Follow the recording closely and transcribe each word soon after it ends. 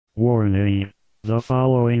Warning. The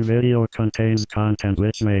following video contains content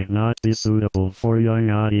which may not be suitable for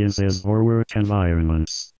young audiences or work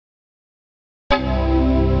environments.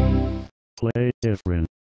 Play different.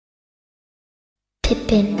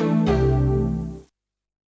 Pippin.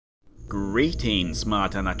 Greetings,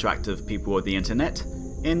 smart and attractive people of the internet.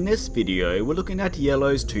 In this video, we're looking at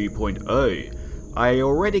Yellows 2.0. I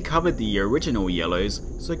already covered the original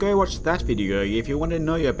Yellows, so go watch that video if you want to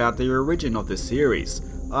know about the origin of the series.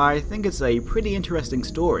 I think it's a pretty interesting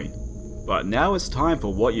story. But now it's time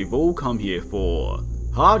for what you've all come here for.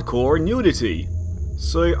 Hardcore nudity!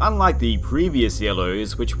 So unlike the previous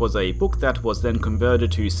Yellows, which was a book that was then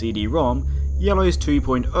converted to CD-ROM, Yellows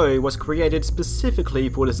 2.0 was created specifically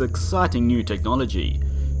for this exciting new technology.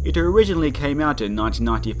 It originally came out in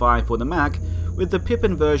 1995 for the Mac, with the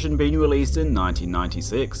Pippin version being released in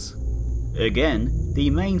 1996. Again, the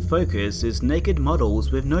main focus is naked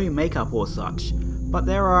models with no makeup or such, but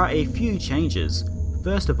there are a few changes.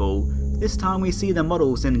 First of all, this time we see the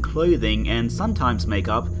models in clothing and sometimes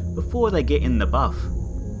makeup before they get in the buff.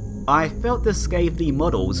 I felt this gave the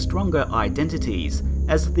models stronger identities,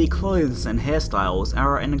 as the clothes and hairstyles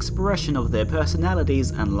are an expression of their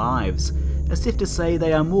personalities and lives, as if to say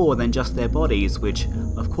they are more than just their bodies, which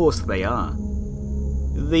of course they are.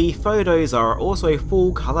 The photos are also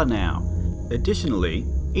full colour now. Additionally,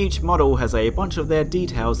 each model has a bunch of their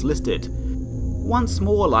details listed. Once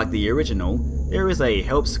more like the original, there is a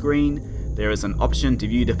help screen, there is an option to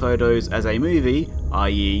view the photos as a movie,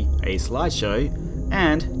 i.e. a slideshow,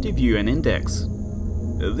 and to view an index.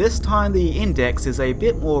 This time the index is a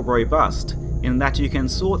bit more robust, in that you can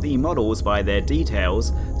sort the models by their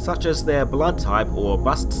details, such as their blood type or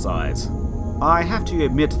bust size. I have to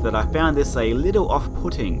admit that I found this a little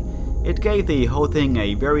off-putting. It gave the whole thing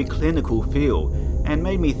a very clinical feel, and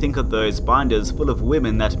made me think of those binders full of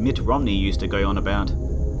women that Mitt Romney used to go on about.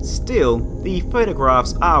 Still, the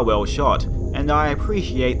photographs are well shot, and I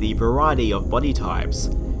appreciate the variety of body types.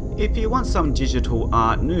 If you want some digital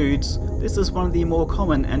art nudes, this is one of the more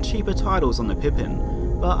common and cheaper titles on the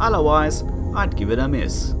Pippin, but otherwise, I'd give it a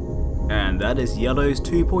miss. And that is Yellows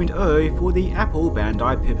 2.0 for the Apple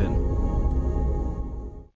Bandai Pippin.